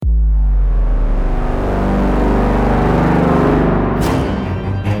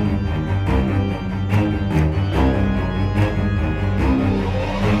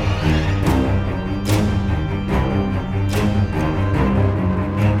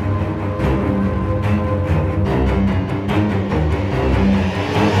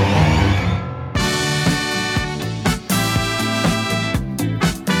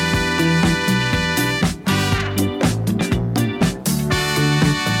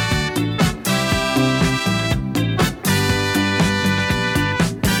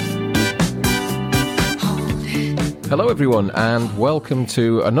Hello everyone, and welcome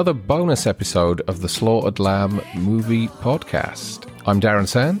to another bonus episode of the Slaughtered Lamb Movie Podcast. I'm Darren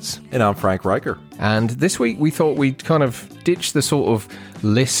Sands. And I'm Frank Riker. And this week we thought we'd kind of ditch the sort of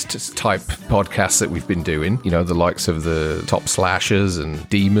list-type podcasts that we've been doing. You know, the likes of the top slashers and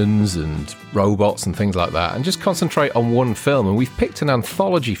demons and robots and things like that, and just concentrate on one film. And we've picked an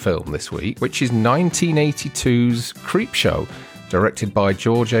anthology film this week, which is 1982's Creepshow, directed by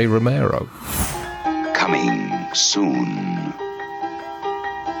George A. Romero. Coming soon.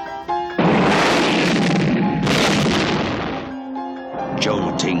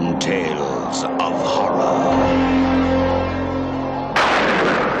 Jolting tales of horror.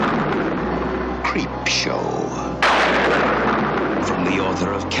 Creepshow. From the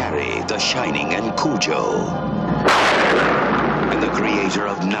author of Carrie, The Shining, and Cujo. And the creator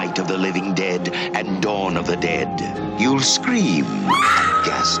of Night of the Living Dead and Dawn of the Dead. You'll scream at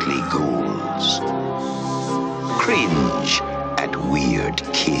ghastly ghouls. Cringe at weird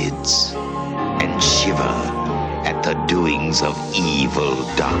kids. And shiver at the doings of evil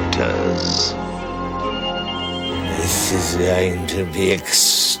doctors. This is going to be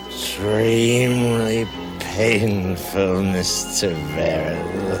extremely painful, Mr.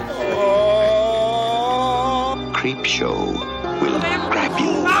 Verrill. Creepshow will grab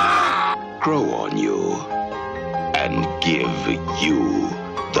you, grow on you, and give you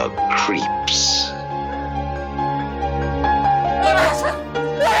the creeps.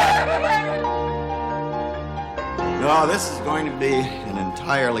 No, this is going to be an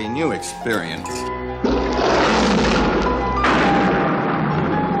entirely new experience.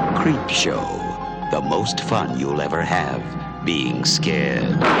 Creepshow, the most fun you'll ever have being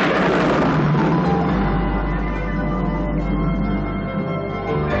scared.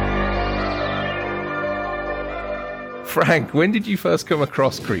 Frank, when did you first come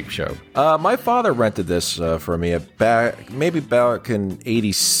across Creepshow? My father rented this for me back in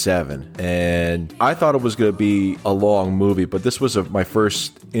 '87, and I thought it was going to be a long movie, but this was my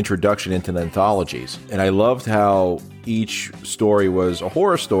first introduction into the anthologies, and I loved how each story was a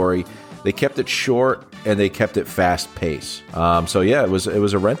horror story. They kept it short and they kept it fast paced. So yeah, it was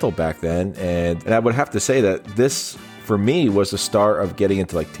a rental back then, and I would have to say that this, for me, was the start of getting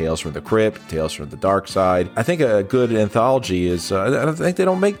into like Tales from the Crypt, Tales from the Dark Side. I think a good anthology is, I think they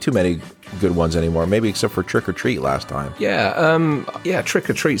don't make too many good ones anymore, maybe except for Trick or Treat last time. Yeah, Trick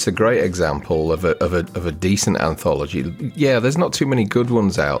or Treat's a great example of a decent anthology. Yeah, there's not too many good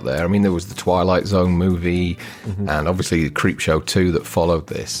ones out there. I mean, there was the Twilight Zone movie, and obviously Creepshow 2 that followed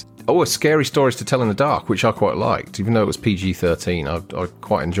this. Oh, Scary Stories to Tell in the Dark, which I quite liked, even though it was PG-13. I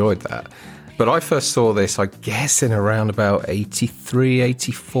quite enjoyed that. But I first saw this, I guess, in around about 83,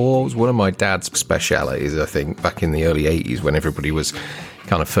 84. It was one of my dad's specialities, I think, back in the early 80s when everybody was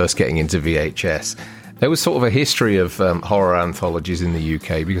kind of first getting into VHS. There was sort of a history of horror anthologies in the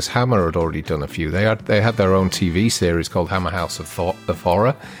UK because Hammer had already done a few. They had their own TV series called Hammer House of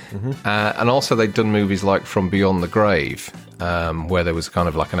Horror. And also they'd done movies like From Beyond the Grave, where there was kind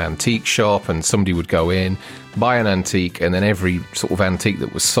of like an antique shop and somebody would go in, buy an antique, and then every sort of antique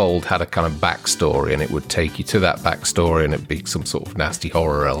that was sold had a kind of backstory, and it would take you to that backstory and it'd be some sort of nasty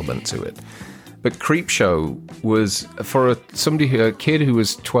horror element to it. But Creepshow was for a kid who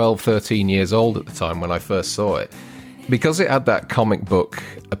was 12, 13 years old at the time when I first saw it. Because it had that comic book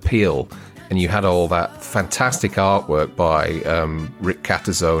appeal, and you had all that fantastic artwork by Rick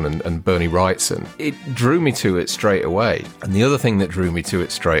Catazone and Bernie Wrightson, it drew me to it straight away. And the other thing that drew me to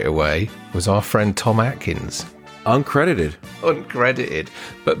it straight away was our friend Tom Atkins. Uncredited,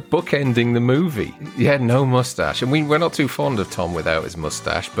 but bookending the movie. Yeah, no mustache. And we're not too fond of Tom without his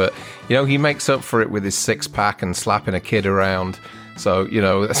mustache, but, you know, he makes up for it with his six-pack and slapping a kid around. So, you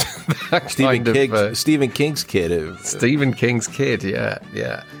know, that's Stephen King's kid. Stephen King's kid,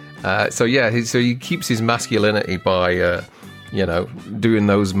 yeah. So he keeps his masculinity by, doing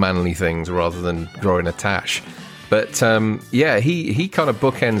those manly things rather than growing a tash. But, he kind of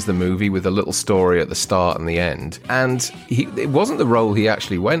bookends the movie with a little story at the start and the end. And it wasn't the role he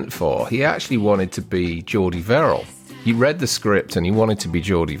actually went for. He actually wanted to be Geordie Verrill. He read the script and he wanted to be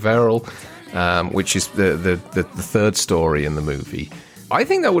Geordie Verrill, which is the third story in the movie. I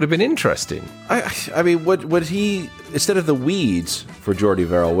think that would have been interesting. I mean, would he, instead of the weeds for Geordie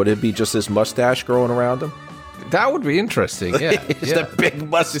Verrill, would it be just this mustache growing around him? That would be interesting, yeah. Just a big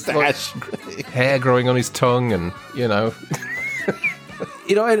mustache. Like hair growing on his tongue and, you know.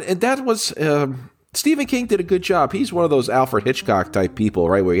 And that was... Stephen King did a good job. He's one of those Alfred Hitchcock type people,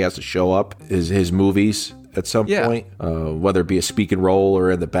 right, where he has to show up his movies at some point, whether it be a speaking role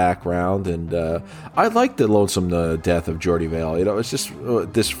or in the background. And I like the lonesome death of Geordie Verrill. It's just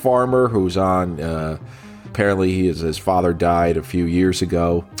this farmer who's on Apparently, his father died a few years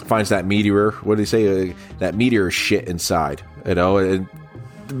ago. Finds that meteor. What did he say? That meteor is shit inside. You know, and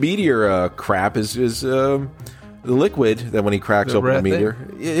the meteor crap is the liquid that when he cracks open the meteor,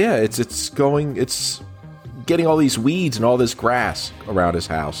 yeah, it's getting all these weeds and all this grass around his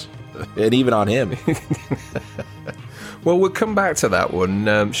house, and even on him. Well, we'll come back to that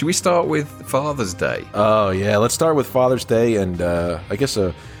one. Should we start with Father's Day? Oh, yeah. Let's start with Father's Day and I guess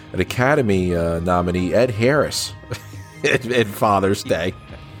an Academy nominee, Ed Harris, at Father's Day.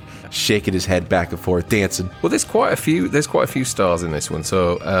 Shaking his head back and forth, dancing. Well, there's quite a few stars in this one.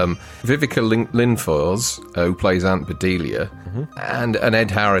 So Vivica Lindfors, who plays Aunt Bedelia, and Ed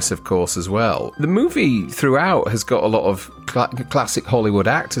Harris, of course, as well. The movie throughout has got a lot of classic Hollywood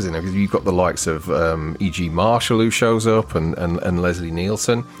actors in it. You've got the likes of E.G. Marshall, who shows up, and Leslie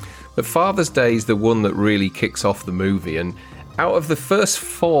Nielsen. But Father's Day is the one that really kicks off the movie, and out of the first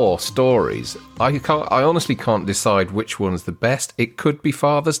 4 stories, I honestly can't decide which one's the best. It could be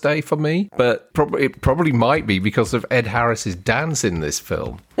Father's Day for me, but it probably might be because of Ed Harris's dance in this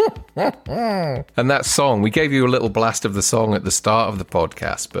film. And that song, we gave you a little blast of the song at the start of the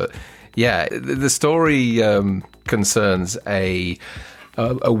podcast, but yeah, the story concerns a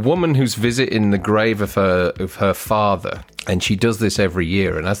woman who's visiting the grave of her father, and she does this every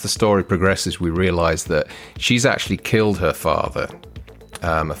year. And as the story progresses, we realise that she's actually killed her father.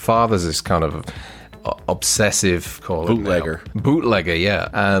 Her father's this kind of obsessive bootlegger,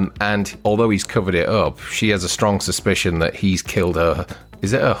 yeah. And although he's covered it up, she has a strong suspicion that he's killed her.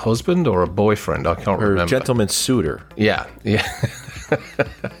 Is it her husband or a boyfriend? I can't remember. Her gentleman suitor. Yeah.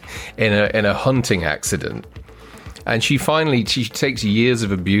 in a hunting accident. And she takes years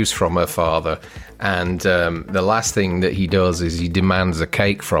of abuse from her father, and the last thing that he does is he demands a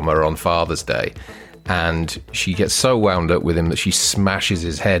cake from her on Father's Day, and she gets so wound up with him that she smashes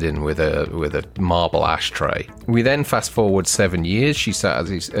his head in with a marble ashtray. We then fast forward 7 years. She sat at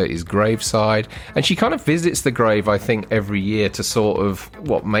his graveside, and she kind of visits the grave, I think, every year to sort of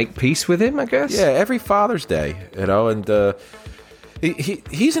make peace with him, I guess. Yeah, every Father's Day, you know, and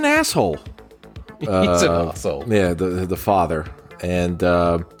he's an asshole. He's an asshole. Yeah, the father, and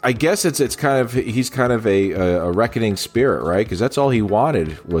I guess he's kind of a reckoning spirit, right? Because that's all he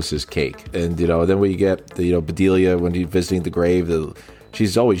wanted was his cake, and then we get Bedelia when he's visiting the grave.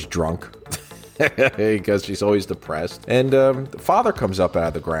 She's always drunk because she's always depressed, and the father comes up out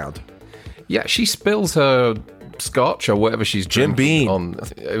of the ground. Yeah, she spills her scotch or whatever she's Jim Beam on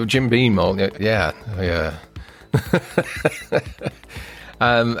Jim Beam on. Yeah.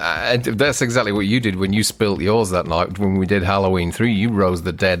 And that's exactly what you did when you spilt yours that night. When we did Halloween 3, you rose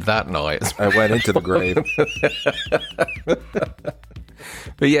the dead that night. I went into the grave.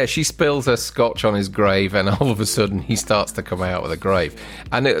 But yeah, she spills her scotch on his grave, and all of a sudden he starts to come out of the grave.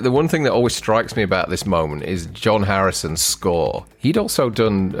 And the one thing that always strikes me about this moment is John Harrison's score. He'd also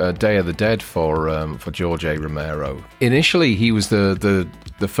done Day of the Dead for George A. Romero. Initially, he was the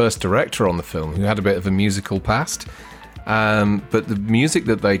first director on the film who had a bit of a musical past. But the music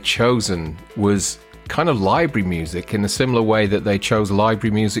that they'd chosen was kind of library music in a similar way that they chose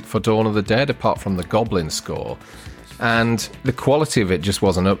library music for Dawn of the Dead, apart from the Goblin score. And the quality of it just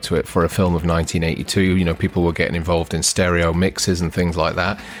wasn't up to it for a film of 1982. People were getting involved in stereo mixes and things like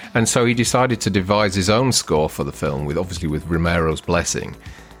that. And so he decided to devise his own score for the film, with Romero's blessing.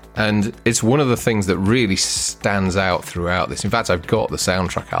 And it's one of the things that really stands out throughout this. In fact, I've got the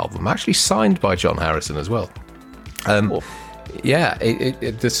soundtrack album, actually signed by John Harrison as well. Yeah,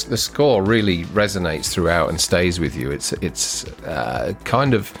 the score really resonates throughout and stays with you. It's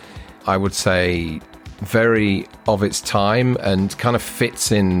kind of, I would say, very of its time and kind of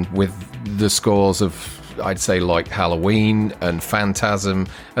fits in with the scores of, I'd say, like Halloween and Phantasm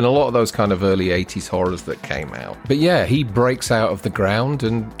and a lot of those kind of early 80s horrors that came out. But yeah, he breaks out of the ground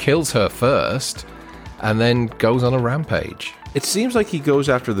and kills her first and then goes on a rampage. It seems like he goes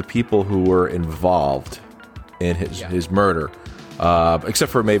after the people who were involved in his murder,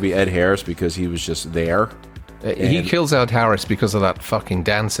 except for maybe Ed Harris because he was just there. He kills Ed Harris because of that fucking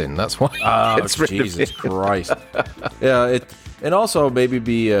dancing. That's why. Oh, Jesus Christ! Yeah, and also maybe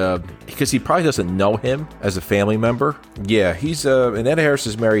because he probably doesn't know him as a family member. Yeah, he's and Ed Harris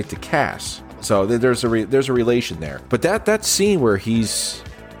is married to Cass, so there's a relation there. But that scene where he's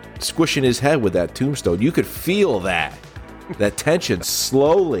squishing his head with that tombstone, you could feel that tension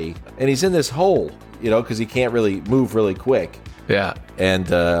slowly, and he's in this hole. Because he can't really move really quick. Yeah. And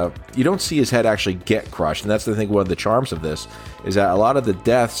you don't see his head actually get crushed. And that's the thing, one of the charms of this is that a lot of the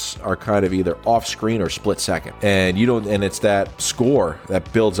deaths are kind of either off screen or split second. And it's that score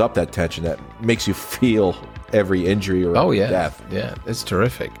that builds up that tension that makes you feel every injury or death. Yeah, it's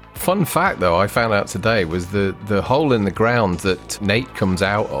terrific. Fun fact, though, I found out today was the hole in the ground that Nate comes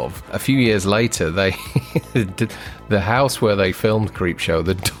out of. A few years later, they the house where they filmed Creepshow,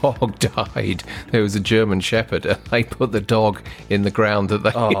 the dog died. There was a German Shepherd, and they put the dog in the ground that they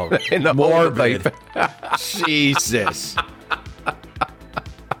in the morbid. Jesus.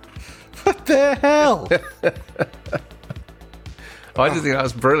 What the hell? I just think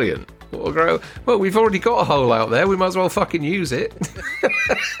that's brilliant. Well, we've already got a hole out there. We might as well fucking use it.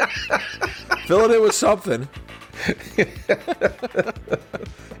 Fill it in with something. And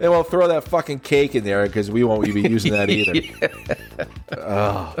we'll throw that fucking cake in there because we won't be using that either. Yeah.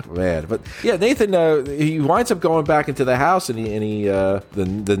 Oh, man. But, yeah, Nathan, he winds up going back into the house, and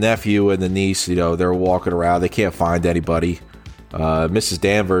the nephew and the niece, they're walking around. They can't find anybody. Mrs.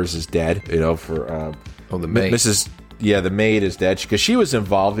 Danvers is dead, for... the maid. The maid is dead because she was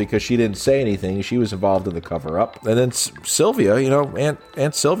involved because she didn't say anything. She was involved in the cover-up. And then Sylvia,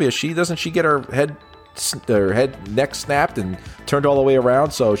 Aunt Sylvia, she get her neck snapped and turned all the way around,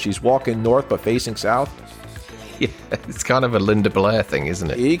 so she's walking north but facing south. Yeah, it's kind of a Linda Blair thing,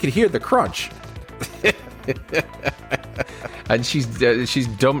 isn't it? You can hear the crunch. And she's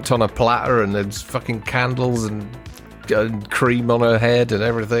dumped on a platter, and there's fucking candles and cream on her head and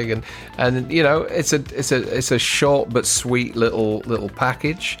everything, and it's a short but sweet little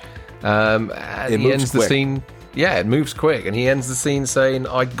package. And he ends the scene. Yeah, it moves quick, and he ends the scene saying,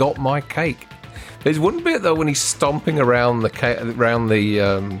 "I got my cake." There's one bit though when he's stomping around the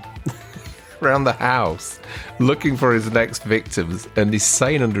house looking for his next victims, and he's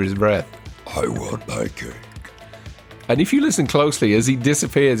saying under his breath, "I want my cake." And if you listen closely, as he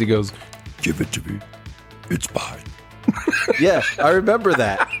disappears, he goes, "Give it to me. It's mine." Yeah, I remember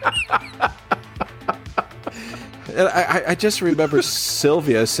that. And I just remember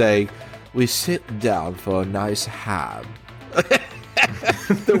Sylvia saying, "We sit down for a nice ham."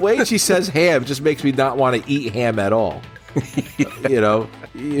 The way she says ham just makes me not want to eat ham at all.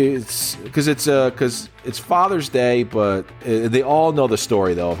 It's because it's Father's Day, but they all know the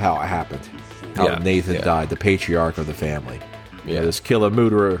story though of how it happened, how Nathan died, the patriarch of the family. Yeah, this killer,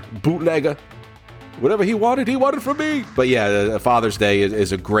 murderer, bootlegger. Whatever he wanted from me. But yeah, Father's Day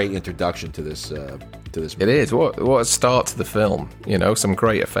is a great introduction to this movie. It is. What a start to the film. Some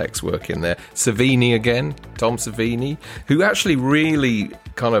great effects work in there. Savini again, Tom Savini, who actually really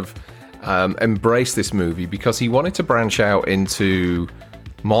kind of embraced this movie because he wanted to branch out into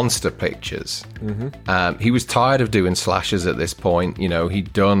monster pictures. Mm-hmm. He was tired of doing slashers at this point.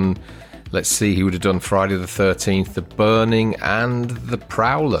 He'd done, he would have done Friday the 13th, The Burning, and The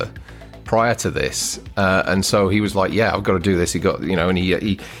Prowler prior to this, and so he was like, "Yeah, I've got to do this." He got, and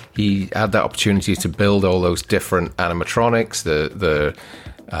he had that opportunity to build all those different animatronics. The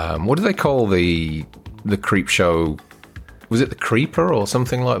what do they call the Creepshow? Was it the Creeper or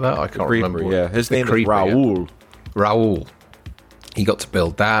something like that? I can't remember. Yeah, his name is Raoul. Yeah. Raoul. He got to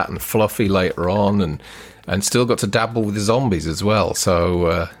build that, and Fluffy later on, and still got to dabble with the zombies as well.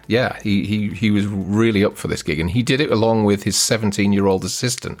 So, he was really up for this gig. And he did it along with his 17-year-old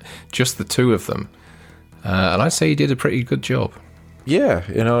assistant, just the two of them. And I'd say he did a pretty good job. Yeah,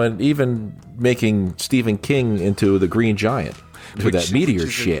 and even making Stephen King into the Green Giant with that meteor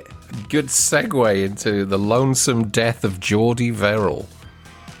shit. Good segue into the lonesome death of Geordie Verrill.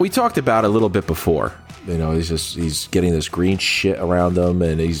 We talked about it a little bit before. He's getting this green shit around him,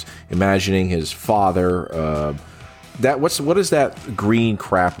 and he's imagining his father. What does that green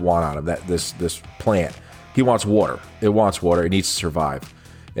crap want out of that? This plant. He wants water. It wants water. It needs to survive,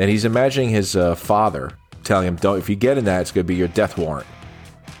 and he's imagining his father telling him, "Don't. If you get in that, it's going to be your death warrant."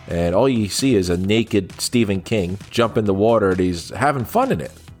 And all you see is a naked Stephen King jump in the water, and he's having fun in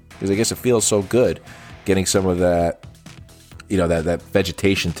it because I guess it feels so good getting some of that, that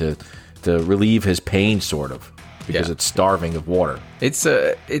vegetation to relieve his pain, sort of, because it's starving of water. It's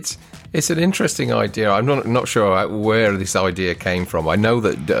an interesting idea. I'm not sure where this idea came from. I know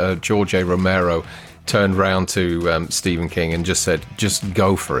that George A. Romero turned round to Stephen King and just said, "Just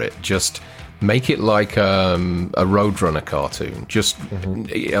go for it. Just make it like a Roadrunner cartoon. Just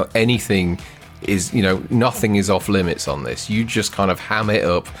anything is, nothing is off limits on this. You just kind of ham it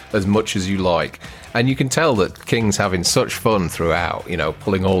up as much as you like." And you can tell that King's having such fun throughout,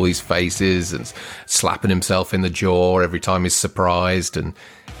 pulling all these faces and slapping himself in the jaw every time he's surprised. And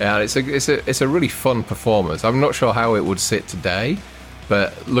it's a really fun performance. I'm not sure how it would sit today,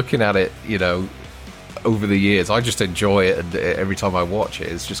 but looking at it, over the years, I just enjoy it, and every time I watch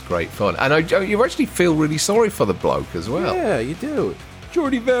it, it's just great fun. And you actually feel really sorry for the bloke as well. Yeah, you do.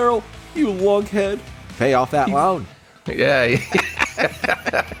 Geordie Verrill, you lughead. Pay off that loan. Yeah.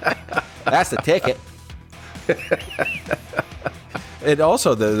 That's the ticket. And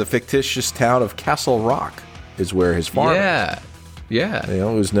also the fictitious town of Castle Rock is where his farm is. Yeah. It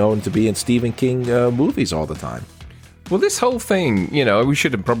was known to be in Stephen King movies all the time. Well, this whole thing, we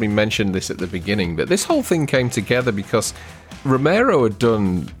should have probably mentioned this at the beginning, but this whole thing came together because Romero had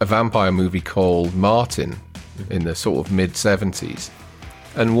done a vampire movie called Martin in the sort of mid-70s.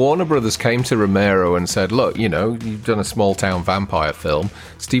 And Warner Brothers came to Romero and said, look, you've done a small-town vampire film.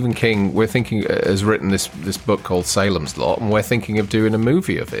 Stephen King, has written this book called Salem's Lot, and we're thinking of doing a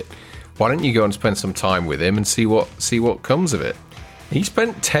movie of it. Why don't you go and spend some time with him and see what comes of it? He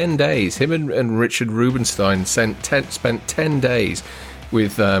spent 10 days. Him and Richard Rubenstein spent 10 days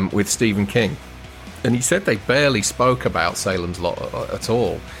with Stephen King, and he said they barely spoke about Salem's Lot at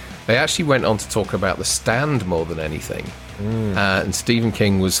all. They actually went on to talk about The Stand more than anything. And Stephen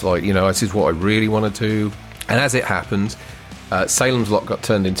King was like, this is what I really want to do. And as it happened, Salem's Lot got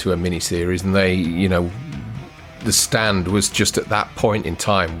turned into a miniseries, and they, The Stand was just at that point in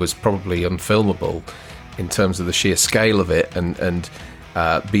time was probably unfilmable in terms of the sheer scale of it and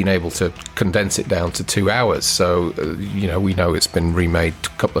being able to condense it down to 2 hours. So, we know it's been remade a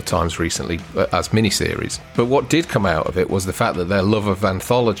couple of times recently as miniseries. But what did come out of it was the fact that their love of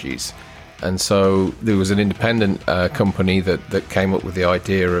anthologies. And so there was an independent company that came up with the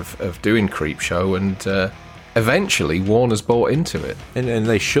idea of doing Creepshow, and eventually Warner's bought into it. And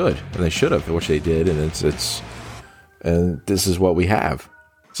they should. And they should have, which they did, and and this is what we have.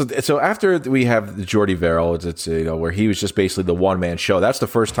 So after we have the Jordy Verrill, it's where he was just basically the one-man show. That's the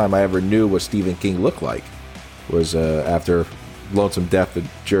first time I ever knew what Stephen King looked like, was after Lonesome Death of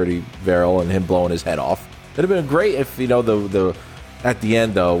Jordy Verrill and him blowing his head off. It'd have been great if, the at the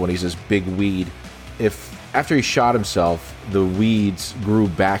end, though, when he's this big weed, if after he shot himself, the weeds grew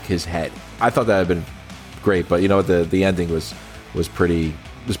back his head. I thought that would have been great, but the ending was pretty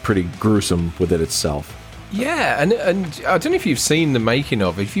gruesome within itself. Yeah, and I don't know if you've seen the making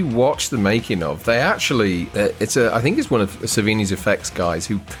of. If you watch the making of, they actually I think it's one of Savini's effects guys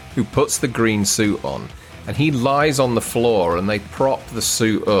who puts the green suit on, and he lies on the floor, and they prop the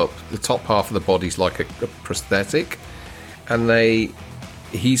suit up. The top half of the body's like a prosthetic, and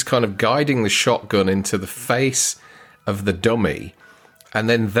he's kind of guiding the shotgun into the face of the dummy, and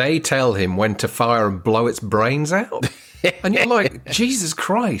then they tell him when to fire and blow its brains out. And you're like, Jesus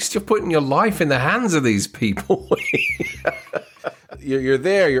Christ, you're putting your life in the hands of these people. You're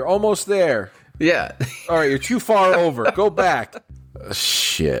there. You're almost there. Yeah. All right, you're too far over. Go back.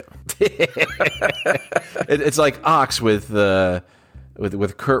 Shit. It's like Ox with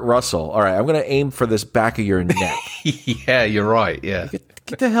Kurt Russell. All right, I'm going to aim for this back of your neck. Yeah, you're right. Yeah.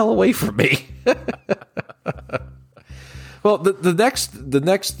 Get the hell away from me. Well, the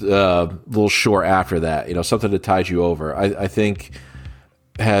next little short after that, something that ties you over, I think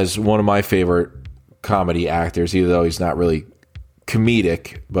has one of my favorite comedy actors, even though he's not really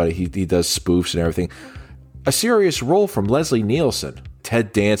comedic, but he does spoofs and everything. A serious role from Leslie Nielsen,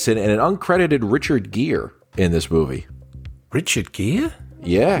 Ted Danson, and an uncredited Richard Gere in this movie. Richard Gere?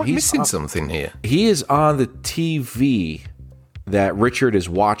 Yeah. He's missing something here. He is on the TV that Richard is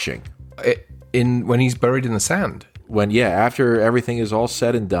watching. When he's buried in the sand? After everything is all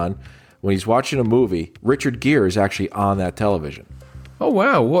said and done, when he's watching a movie, Richard Gere is actually on that television. Oh,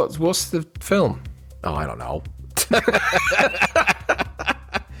 wow. What's the film? Oh, I don't know.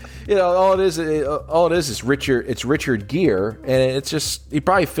 All it is Richard. It's Richard Gere, and it's just he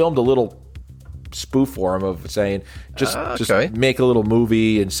probably filmed a little spoof for him of saying just make a little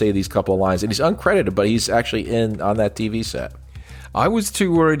movie and say these couple of lines, and he's uncredited, but he's actually on that TV set. I was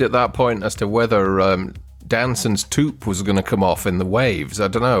too worried at that point as to whether Danson's tube was going to come off in the waves. I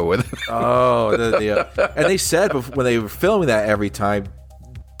don't know. And they said when they were filming that, every time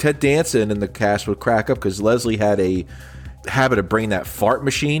Ted Danson and the cast would crack up because Leslie had a habit of bringing that fart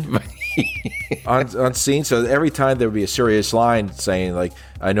machine on scene. So every time there would be a serious line saying, like,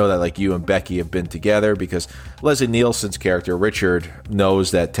 I know that like you and Becky have been together, because Leslie Nielsen's character Richard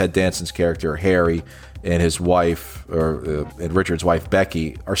knows that Ted Danson's character Harry and his wife, and Richard's wife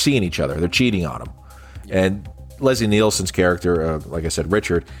Becky, are seeing each other. They're cheating on him. And Leslie Nielsen's character, like I said,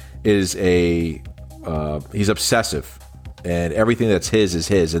 Richard, is he's obsessive, and everything that's his is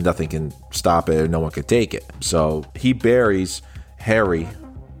his, and nothing can stop it, and no one can take it. So he buries Harry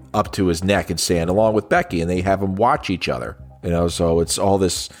up to his neck in sand, along with Becky, and they have them watch each other. So it's all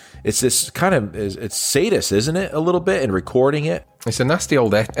this. It's this kind of it's sadist, isn't it? A little bit, in recording it. It's a nasty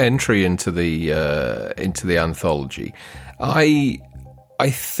old entry into the anthology. I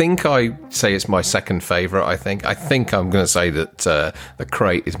think I say it's my second favourite. I think I'm going to say that The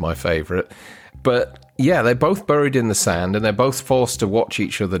Crate is my favourite. But, Yeah, they're both buried in the sand and they're both forced to watch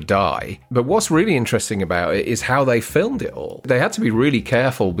each other die. But what's really interesting about it is how they filmed it all. They had to be really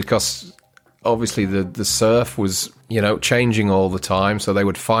careful because obviously the surf was, changing all the time. So they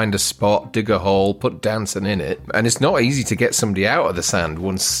would find a spot, dig a hole, put Danson in it. And it's not easy to get somebody out of the sand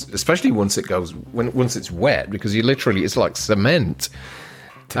especially once once it's wet, because it's like cement.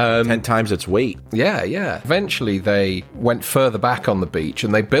 10 times its weight. Yeah. Eventually, they went further back on the beach,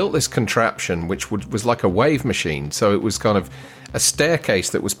 and they built this contraption, which was like a wave machine. So it was kind of a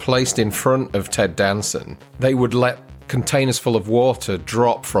staircase that was placed in front of Ted Danson. They would let containers full of water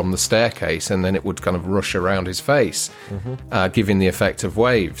drop from the staircase, and then it would kind of rush around his face, giving the effect of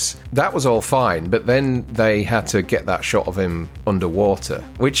waves. That was all fine, but then they had to get that shot of him underwater,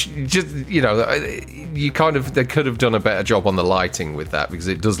 which just, they could have done a better job on the lighting with that, because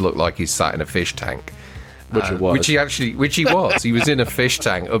it does look like he's sat in a fish tank. Which it was. Which he was. He was in a fish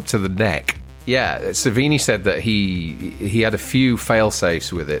tank up to the neck. Yeah, Savini said that he had a few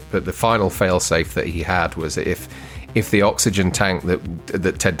fail-safes with it, but the final fail-safe that he had was that if the oxygen tank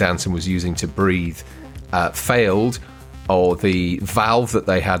that Ted Danson was using to breathe failed, or the valve that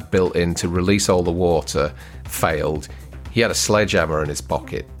they had built in to release all the water failed, he had a sledgehammer in his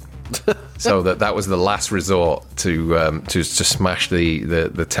pocket. So that was the last resort to smash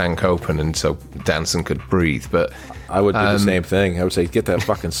the tank open, and so Danson could breathe. But I would do the same thing. I would say, get that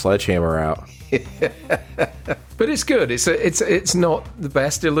fucking sledgehammer out. But it's good. It's not the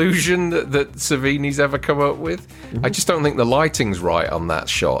best illusion that Savini's ever come up with. I just don't think the lighting's right on that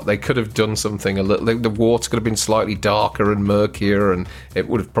shot. They could have done something a little. The water could have been slightly darker and murkier, and it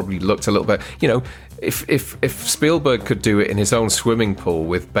would have probably looked a little bit. If Spielberg could do it in his own swimming pool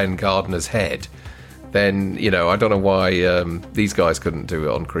with Ben Gardner's head, then I don't know why these guys couldn't do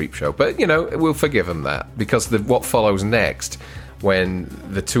it on Creepshow. But we'll forgive them that, because what follows next, when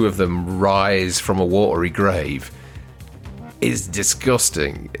the two of them rise from a watery grave, is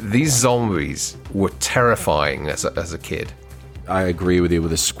disgusting. These zombies were terrifying as a kid. I agree with you,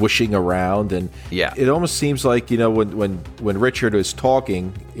 with the squishing around, and it almost seems like when Richard is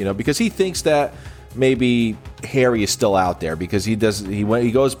talking, because he thinks that maybe Harry is still out there, because he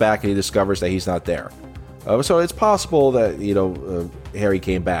goes back and he discovers that he's not there. So it's possible that Harry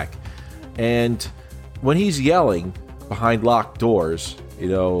came back, and when he's yelling behind locked doors,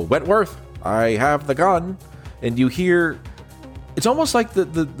 Wentworth, I have the gun, and you hear, it's almost like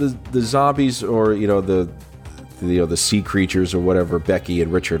the zombies, or the sea creatures, or whatever Becky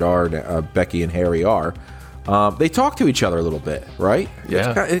and Richard are, Becky and Harry are. They talk to each other a little bit, right?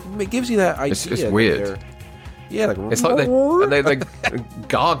 Yeah, it gives you that idea. It's weird. It's like they're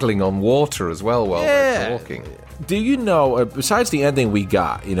gargling on water as well while they're talking. Do you know? Besides the ending we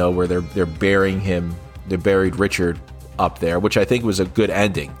got, where they're burying him, they buried Richard up there, which I think was a good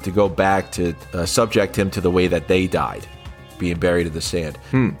ending, to go back to subject him to the way that they died, being buried in the sand.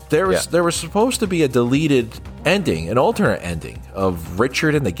 There was supposed to be a deleted ending, an alternate ending of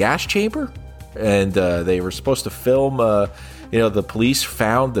Richard in the gas chamber, and they were supposed to film. The police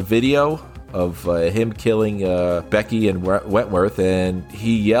found the video of him killing Becky and Wentworth, and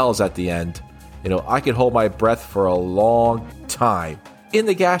he yells at the end, I could hold my breath for a long time in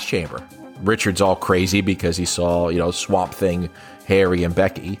the gas chamber. Richard's all crazy because he saw, Swamp Thing, Harry, and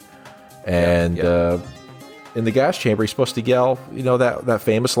Becky. And in the gas chamber, he's supposed to yell, that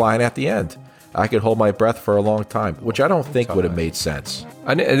famous line at the end, I could hold my breath for a long time, which I don't think would have made sense.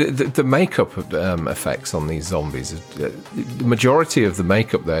 And the makeup effects on these zombies, the majority of the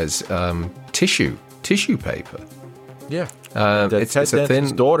makeup there is tissue paper. Yeah. It's a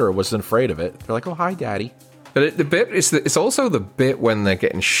thin. Daughter wasn't afraid of it. They're like, oh, hi, Daddy. But it's also the bit when they're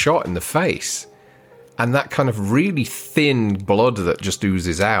getting shot in the face, and that kind of really thin blood that just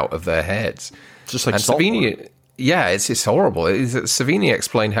oozes out of their heads. Just like Savini, it's horrible. Savini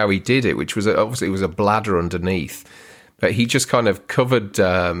explained how he did it, which was obviously it was a bladder underneath, but he just kind of covered,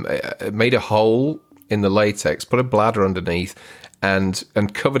 made a hole in the latex, put a bladder underneath, and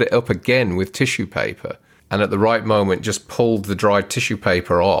covered it up again with tissue paper. And at the right moment, just pulled the dried tissue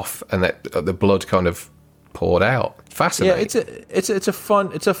paper off, and the blood kind of poured out. Fascinating. Yeah, it's a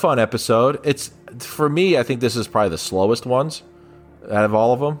fun episode. It's, for me, I think this is probably the slowest ones out of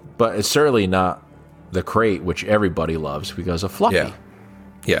all of them, but it's certainly not The Crate, which everybody loves because of Fluffy.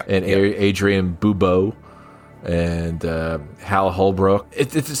 Yeah. And Adrian Bubo and Hal Holbrook.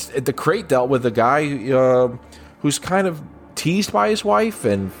 The Crate dealt with a guy who's kind of teased by his wife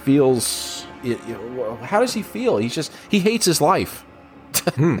and feels. How does he feel? He hates his life.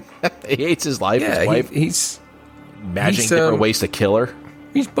 He hates his life. Yeah, his wife. He's imagining different ways to kill her.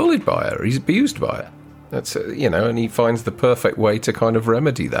 He's bullied by her. He's abused by her. That's and he finds the perfect way to kind of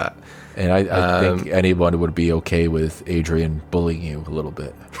remedy that. And I think anyone would be okay with Adrian bullying you a little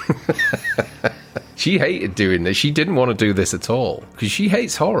bit. She hated doing this. She didn't want to do this at all because she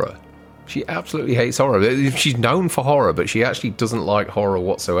hates horror. She absolutely hates horror. She's known for horror, but she actually doesn't like horror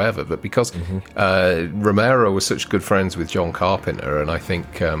whatsoever. But because Romero was such good friends with John Carpenter, and I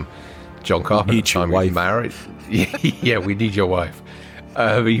think John Carpenter at the time was married. Yeah, we need your wife.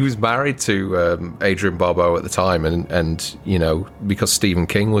 He was married to Adrian Barbeau at the time, and you know, because Stephen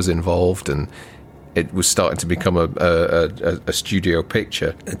King was involved, and it was starting to become a studio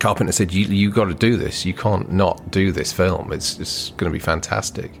picture. And Carpenter said, "You got to do this. You can't not do this film. It's going to be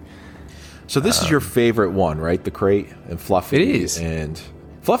fantastic." So this is your favorite one, right? The Crate and Fluffy. It is. And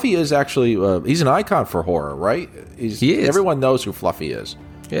Fluffy is actually, he's an icon for horror, right? He is. Everyone knows who Fluffy is.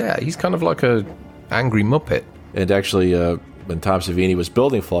 Yeah, he's kind of like a angry Muppet. And actually, when Tom Savini was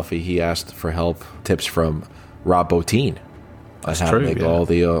building Fluffy, he asked for tips from Rob Bottin on how to make all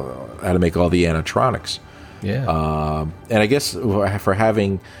the animatronics. Yeah. And I guess for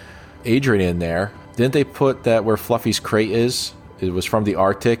having Adrian in there, didn't they put that where Fluffy's crate is? It was from the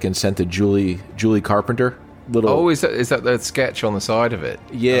Arctic and sent to Julie Carpenter. Is that the sketch on the side of it?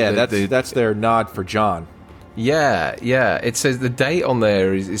 Yeah, that's their nod for John. Yeah. It says the date on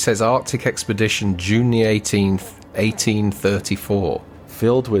there it says Arctic Expedition, June the 18th, 1834.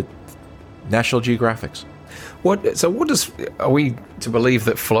 Filled with National Geographics. Are we to believe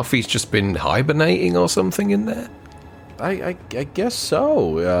that Fluffy's just been hibernating or something in there? I guess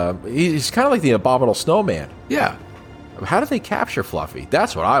so. He's kind of like the Abominable Snowman. Yeah. How do they capture Fluffy?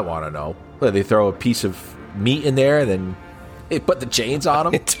 That's what I want to know. They throw a piece of meat in there and then they put the chains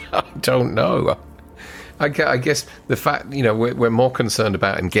on him? I don't know. I guess the fact, we're more concerned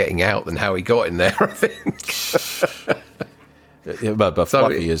about him getting out than how he got in there, I think. But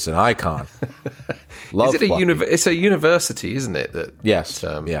Fluffy is an icon. Love is it Fluffy. It's a university, isn't it? Yes.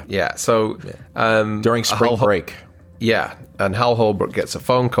 Yeah. So during spring break. Yeah, and Hal Holbrook gets a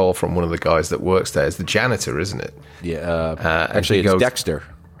phone call from one of the guys that works there. It's the janitor, isn't it? Yeah. Actually, it's Dexter.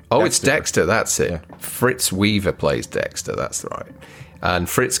 Oh, it's Dexter. That's it. Yeah. Fritz Weaver plays Dexter. That's right. And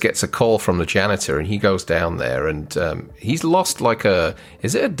Fritz gets a call from the janitor, and he goes down there, and he's lost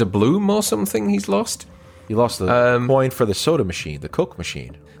is it a doubloon or something? He's lost. He lost the coin for the soda machine, the Coke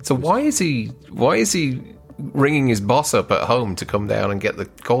machine. So why is he ringing his boss up at home to come down and get the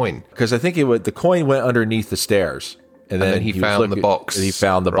coin? Because I think the coin went underneath the stairs. And then he found the box. He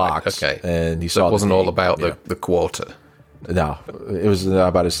found the box. Okay. And he saw it wasn't all about the quarter. No. It was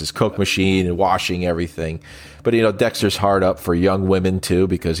about his Coke machine and washing everything. But, Dexter's hard up for young women, too,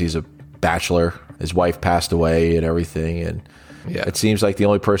 because he's a bachelor. His wife passed away and everything. And it seems like the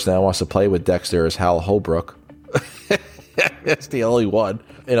only person that wants to play with Dexter is Hal Holbrook. That's the only one.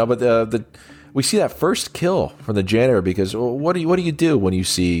 But we see that first kill from the janitor because what do you do when you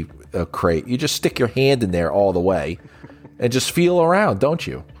see a crate? You just stick your hand in there all the way and just feel around, don't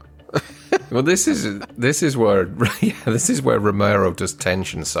you? Well, this is where Romero does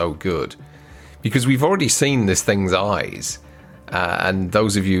tension so good, because we've already seen this thing's eyes, and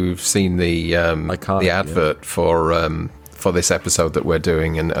those of you who've seen the advert for this episode that we're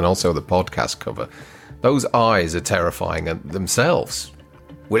doing, and also the podcast cover, those eyes are terrifying themselves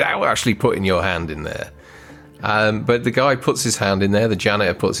without actually putting your hand in there. But the guy puts his hand in there, the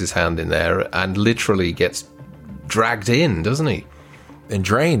janitor puts his hand in there, and literally gets dragged in, doesn't he? And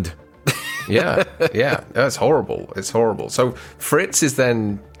drained. Yeah. That's horrible. It's horrible. So Fritz is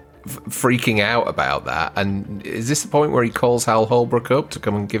then freaking out about that. And is this the point where he calls Hal Holbrook up for him to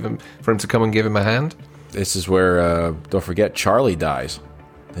come and give him a hand? This is where, don't forget, Charlie dies.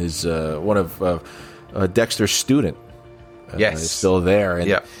 His one of Dexter's student. Yes, is still there.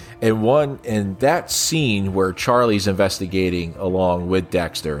 And, and that scene where Charlie's investigating along with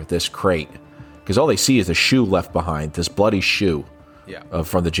Dexter this crate, because all they see is a shoe left behind, this bloody shoe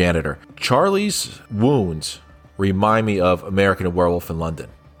from the janitor. Charlie's wounds remind me of American Werewolf in London,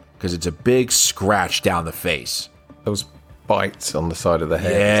 because it's a big scratch down the face. Those bites on the side of the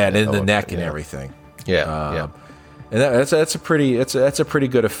head. Yeah, and in the neck and everything. Yeah. And that's a pretty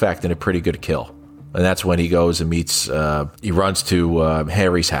good effect and a pretty good kill. And that's when he goes and meets. He runs to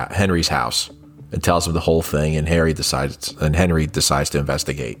Henry's house and tells him the whole thing. And Henry decides to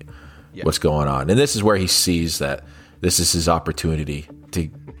investigate what's going on. And this is where he sees that this is his opportunity to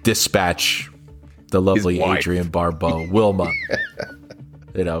dispatch the lovely Adrian Barbeau, Wilma.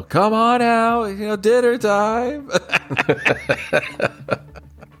 Come on out. Dinner time.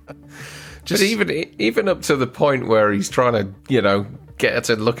 But even up to the point where he's trying to, get her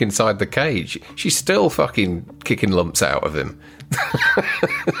to look inside the cage, she's still fucking kicking lumps out of him.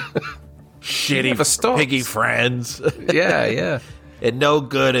 Shitty piggy friends. Yeah. and no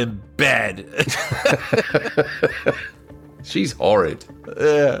good in bed. She's horrid.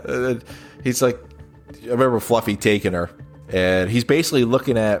 Yeah, he's like, I remember Fluffy taking her, and he's basically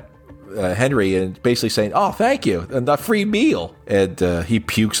looking at Henry and basically saying, "Oh, thank you, and a free meal." And he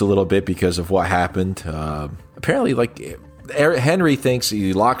pukes a little bit because of what happened. Apparently, like Henry thinks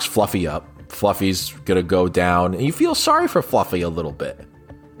he locks Fluffy up. Fluffy's gonna go down, and you feel sorry for Fluffy a little bit.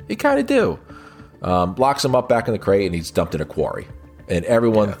 You kind of do. Locks him up back in the crate, and he's dumped in a quarry. And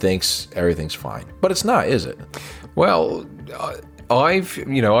everyone thinks everything's fine, but it's not, is it? Well, I've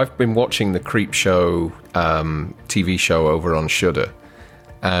been watching the Creepshow TV show over on Shudder,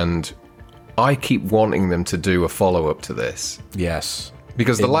 and I keep wanting them to do a follow-up to this. Yes,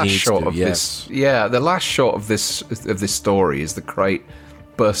 because the last shot of this story is the crate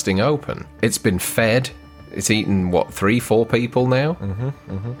bursting open. It's been fed. It's eaten 3-4 people now.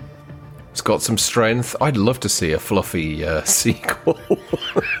 It's got some strength. I'd love to see a Fluffy sequel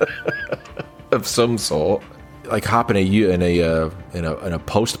of some sort. Like hopping in a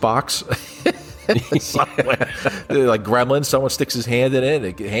post box somewhere. Like Gremlins, someone sticks his hand in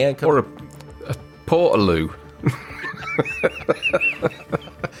it, a hand comes. Or a portaloo.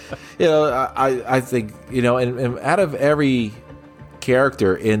 I think, and out of every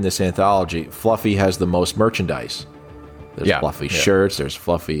character in this anthology, Fluffy has the most merchandise. There's Fluffy shirts, there's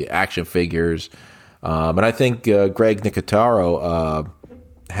Fluffy action figures, and I think Greg Nicotero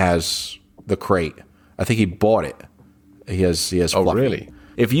has the crate. I think he bought it. He has Fluffy. Oh, really?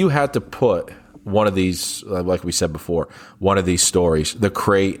 If you had to put one of these, like we said before, one of these stories, the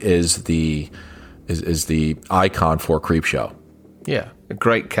crate is the icon for Creepshow. Yeah, a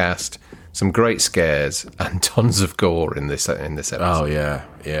great cast, some great scares, and tons of gore in this episode. Oh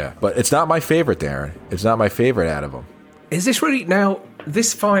yeah. But it's not my favorite, Darren. It's not my favorite out of them. Is this really now?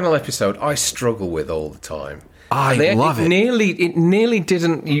 This final episode, I struggle with all the time. I love it. It nearly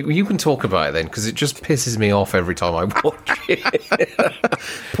didn't. You can talk about it then, because it just pisses me off every time I watch it.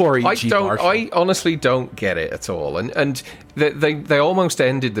 Poor E.G. Marshall. I honestly don't get it at all. And they almost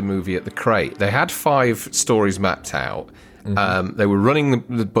ended the movie at the crate. They had 5 stories mapped out. They were running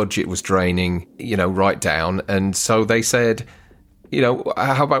the budget was draining, right down, and so they said,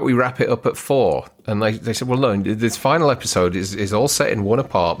 how about we wrap it up at 4? And they said, well, no, this final episode is all set in one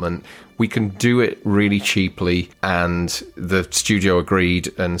apartment. We can do it really cheaply, and the studio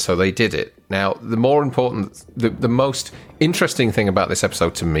agreed, and so they did it. Now, the most interesting thing about this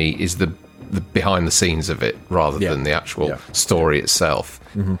episode to me is the behind the scenes of it, rather than the actual story itself.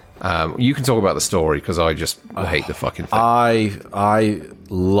 You can talk about the story, because I just hate the fucking thing. I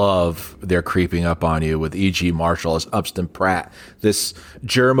love their creeping up on you with E.G. Marshall as Upston Pratt, this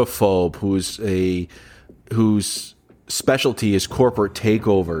germaphobe whose specialty is corporate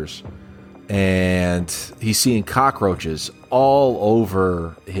takeovers, and he's seeing cockroaches all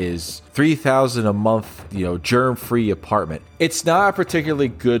over his $3,000 a month, germ-free apartment. It's not a particularly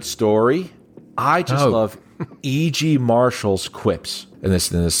good story. I just love E.G. Marshall's quips in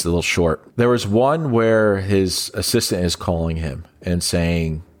this little short. There was one where his assistant is calling him and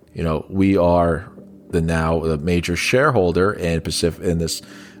saying, we are the major shareholder in this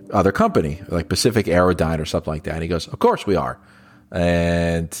other company, like Pacific Aerodyne or something like that. And he goes, of course we are.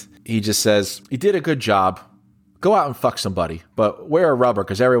 And he just says, you did a good job. Go out and fuck somebody, but wear a rubber,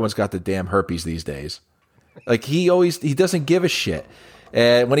 because everyone's got the damn herpes these days. Like he doesn't give a shit.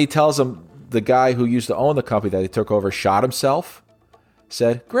 And when he tells him the guy who used to own the company that he took over shot himself,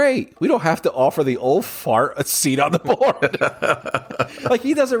 said, great, we don't have to offer the old fart a seat on the board. Like,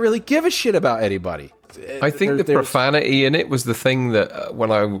 he doesn't really give a shit about anybody. I think the profanity in it was the thing that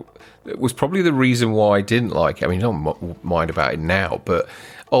it was probably the reason why I didn't like it. I mean, I don't mind about it now, but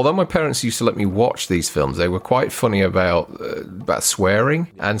although my parents used to let me watch these films, they were quite funny about swearing.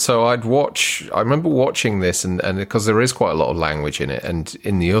 And so I remember watching this, and because there is quite a lot of language in it, and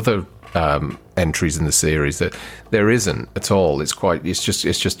in the other entries in the series that there isn't at all. It's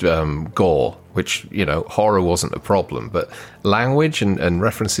just gore, which, horror wasn't a problem, but language and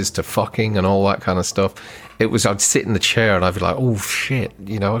references to fucking and all that kind of stuff. I'd sit in the chair and I'd be like, oh shit,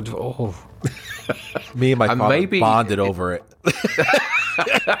 oh. Me and my father bonded over it.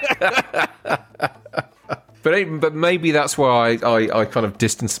 But maybe that's why I kind of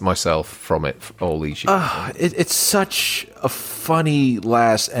distanced myself from it all these years. It's such a funny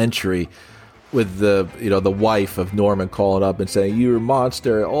last entry with the wife of Norman calling up and saying, "You're a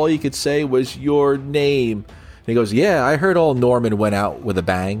monster. All you could say was your name." And he goes, "Yeah, I heard all Norman went out with a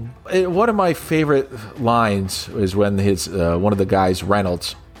bang." And one of my favorite lines is when his one of the guys,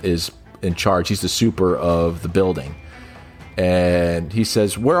 Reynolds, is in charge. He's the super of the building. And he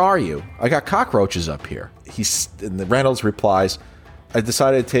says, "Where are you? I got cockroaches up here." And the Reynolds replies, I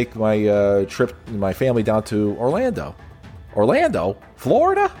decided to take my my family down to Orlando. Orlando?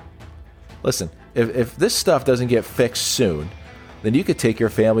 Florida? Listen, if this stuff doesn't get fixed soon, then you could take your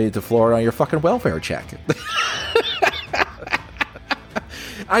family to Florida on your fucking welfare check.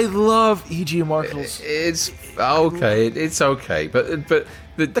 I love E.G. Marshall's. It's okay. It's okay, but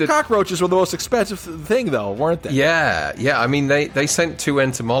the cockroaches were the most expensive thing, though, weren't they? Yeah. I mean, they sent 2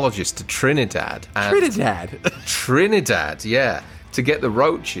 entomologists to Trinidad. Trinidad, yeah, to get the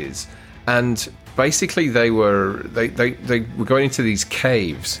roaches, and basically they were going into these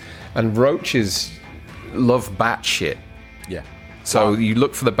caves, and roaches love bat shit. Yeah. So you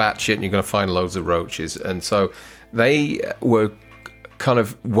look for the bat shit, and you're going to find loads of roaches, and so they were kind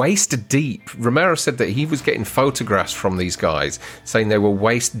of waist deep. Romero said that he was getting photographs from these guys saying they were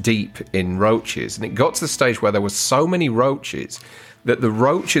waist deep in roaches, and it got to the stage where there were so many roaches that the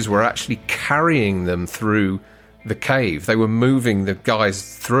roaches were actually carrying them through the cave. They were moving the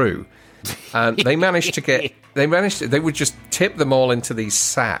guys through, and they would just tip them all into these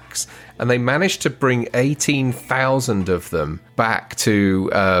sacks, and they managed to bring 18,000 of them back to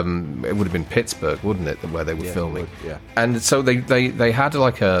it would have been Pittsburgh, wouldn't it, where they were filming? Yeah. And so they had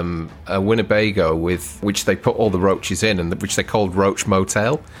like a Winnebago with which they put all the roaches in, and which they called Roach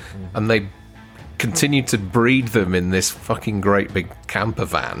Motel, and they continued to breed them in this fucking great big camper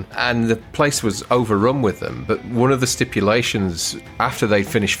van, and the place was overrun with them. But one of the stipulations after they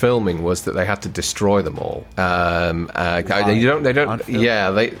finished filming was that they had to destroy them all. They don't. Yeah,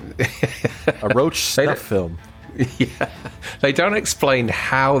 they a roach snuff film. Yeah, they don't explain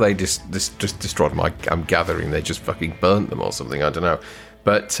how they just destroyed them. I'm gathering they just fucking burnt them or something. I don't know.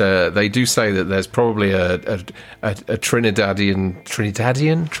 But they do say that there's probably a Trinidadian,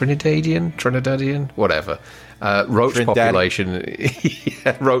 whatever, roach population,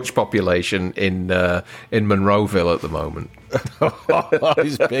 roach population in Monroeville at the moment.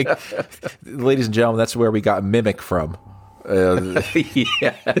 He's big, ladies and gentlemen. That's where we got Mimic from.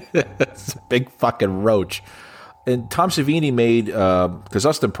 Yeah, it's a big fucking roach. And Tom Savini made because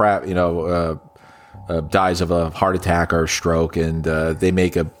Austin Pratt, dies of a heart attack or a stroke, and they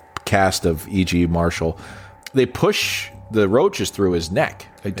make a cast of E.G. Marshall. They push the roaches through his neck.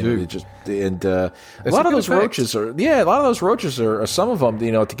 They do. A lot of those roaches are some of them,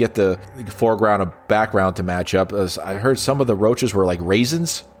 to get the foreground and background to match up. As I heard some of the roaches were like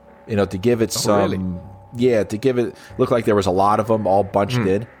raisins, to give it really? to give it look like there was a lot of them all bunched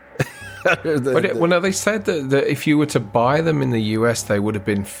in. They said that if you were to buy them in the US, they would have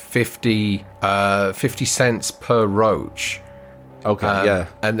been 50 cents per roach. Okay, yeah.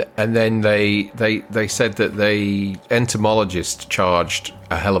 And then they said that the entomologist charged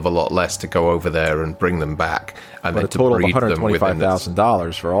a hell of a lot less to go over there and bring them back, and then a total of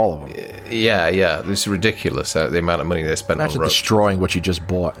 $125,000 for all of them. Yeah, this is ridiculous. The amount of money they spent Imagine on roach. Destroying what you just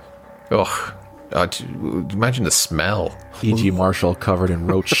bought. Ugh. Imagine the smell. E.G. Marshall covered in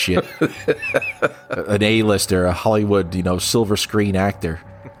roach shit. An A-lister, a Hollywood, silver screen actor.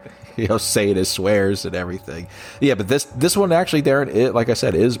 Saying his swears and everything. Yeah, but this one actually, Darren, like I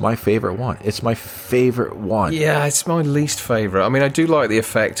said, is my favorite one. It's my favorite one. Yeah, it's my least favorite. I mean, I do like the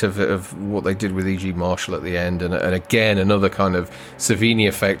effect of what they did with E.G. Marshall at the end, and again, another kind of Savini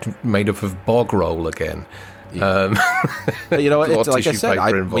effect made up of bog roll again. It's like I said,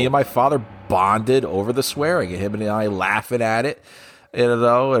 me and my father bonded over the swearing, and him and I laughing at it, and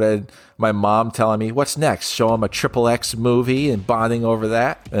then my mom telling me, what's next? Show him a XXX movie and bonding over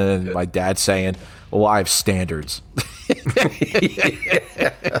that, and my dad saying, well, I have standards.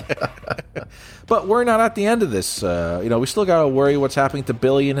 But we're not at the end of this. We still got to worry what's happening to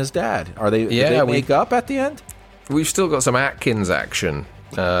Billy and his dad. Did they make up at the end? We've still got some Atkins action.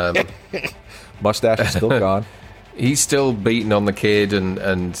 Mustache is still gone. He's still beating on the kid, and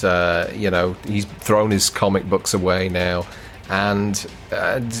he's thrown his comic books away now. And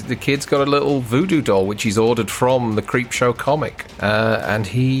the kid's got a little voodoo doll, which he's ordered from the Creepshow comic. And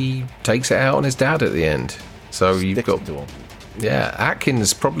he takes it out on his dad at the end. So you've got... to him. Yeah,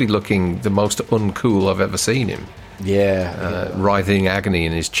 Atkins probably looking the most uncool I've ever seen him. Yeah. Writhing agony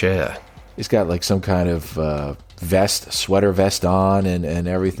in his chair. He's got like some kind of sweater vest on and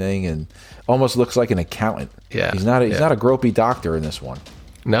everything, and almost looks like an accountant. Yeah. He's not a gropey doctor in this one.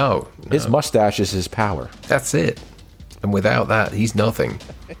 No. His mustache is his power. That's it. And without that, he's nothing.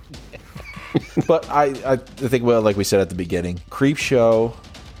 But I think, well, like we said at the beginning, Creepshow,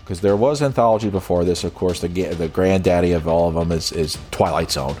 because there was anthology before this, of course, the granddaddy of all of them is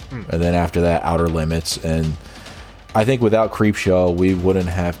Twilight Zone. And then after that, Outer Limits. And I think without Creepshow, we wouldn't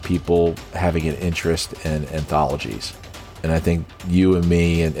have people having an interest in anthologies. And I think you and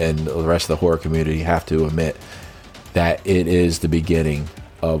me and the rest of the horror community have to admit, that it is the beginning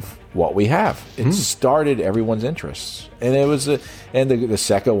of what we have. It started everyone's interests, and it was the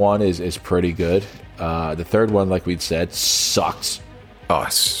second one is pretty good. The third one, like we'd said, sucks. Oh,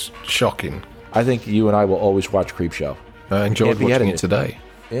 it's shocking. I think you and I will always watch Creepshow. I enjoyed watching it today.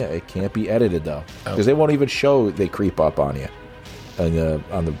 Yeah, it can't be edited though, because they won't even show they creep up on you, on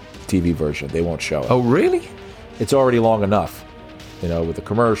the TV version. They won't show it. Oh, really? It's already long enough, with the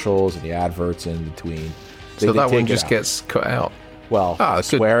commercials and the adverts in between. So that one just gets cut out. Well,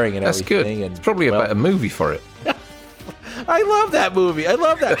 swearing and that's everything. Good. And, it's probably a better movie for it. I love that movie. I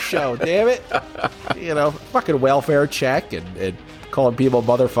love that show. Damn it. Fucking welfare check and calling people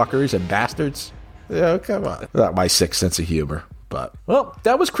motherfuckers and bastards. Come on. Not my sick sense of humor. But, well,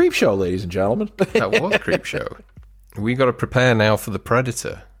 that was Creepshow, ladies and gentlemen. That was Creepshow. We got to prepare now for the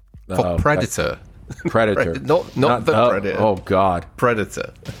Predator. Predator. Predator. Not the Predator. Oh, God.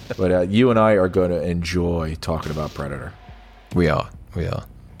 Predator. But you and I are going to enjoy talking about Predator. We are. Yeah.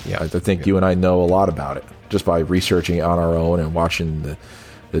 I think you and I know a lot about it just by researching it on our own and watching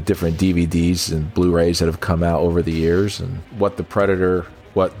the different DVDs and Blu-rays that have come out over the years and what the Predator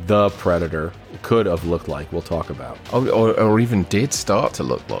could have looked like. We'll talk about. Or even did start to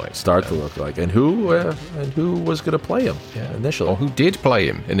look like. And who was going to play him initially. Or who did play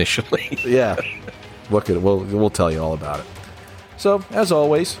him initially. Yeah. We'll tell you all about it. So, as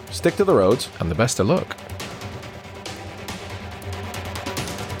always, stick to the roads. And the best of luck.